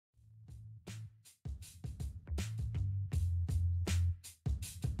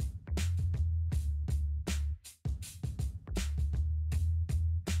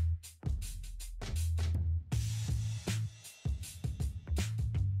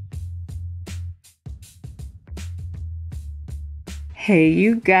Hey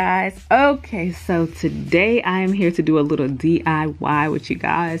you guys. Okay, so today I am here to do a little DIY with you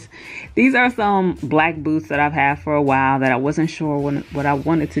guys. These are some black boots that I've had for a while that I wasn't sure what I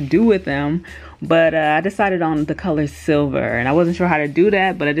wanted to do with them, but I decided on the color silver, and I wasn't sure how to do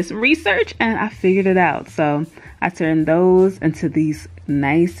that, but I did some research and I figured it out. So I turned those into these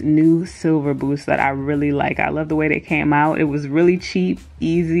nice new silver boots that I really like. I love the way they came out. It was really cheap,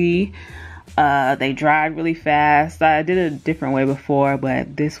 easy. They dried really fast. I did it a different way before,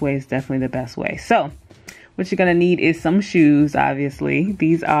 but this way is definitely the best way. So what you're gonna need is some shoes, obviously.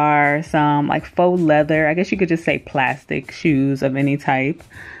 These are some like faux leather, I guess you could just say plastic shoes of any type.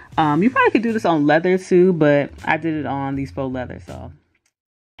 You probably could do this on leather too, but I did it on these faux leather. So,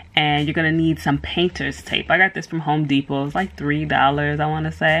 and you're gonna need some painter's tape. I got this from Home Depot. It's like $3, I want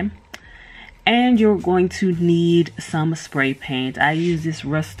to say. And you're going to need some spray paint. I use this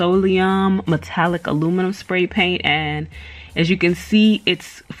Rust-Oleum metallic aluminum spray paint, and as you can see,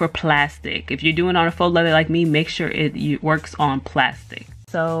 it's for plastic. If you're doing it on a faux leather like me, make sure it works on plastic.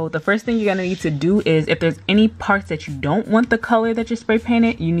 So the first thing you're gonna need to do is, if there's any parts that you don't want the color that you spray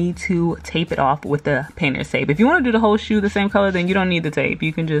painted, you need to tape it off with the painter's tape. If you want to do the whole shoe the same color, then you don't need the tape.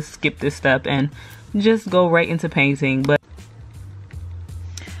 You can just skip this step and just go right into painting. But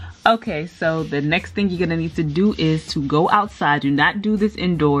okay, so the next thing you're gonna need to do is to go outside. Do not do this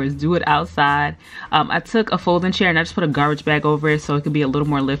indoors, do it outside. I took a folding chair and I just put a garbage bag over it so it could be a little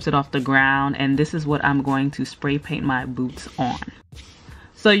more lifted off the ground, and this is what I'm going to spray paint my boots on.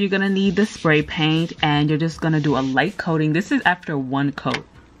 So you're gonna need the spray paint, and you're just gonna do a light coating. This is after one coat.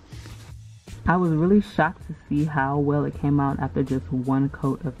 I was really shocked to see how well it came out after just one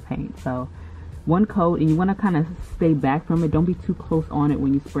coat of paint. So one coat, and you want to kind of stay back from it. Don't be too close on it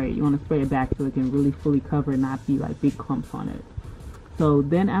when you spray it. You want to spray it back so it can really fully cover and not be like big clumps on it. So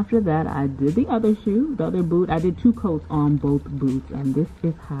then after that, I did the other shoe, the other boot. I did 2 coats on both boots, and this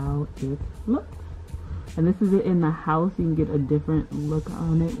is how it looks. And this is it in the house. You can get a different look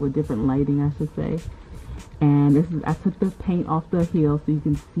on it with different lighting, I should say. And this is, I took the paint off the heel so you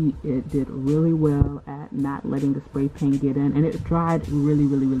can see it did really well at not letting the spray paint get in, and it dried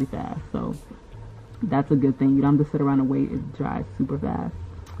really fast. So that's a good thing. You don't have to sit around and wait. It dries super fast.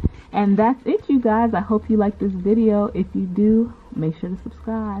 And that's it, you guys. I hope you like this video. If you do, make sure to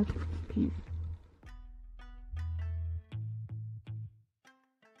subscribe. Peace.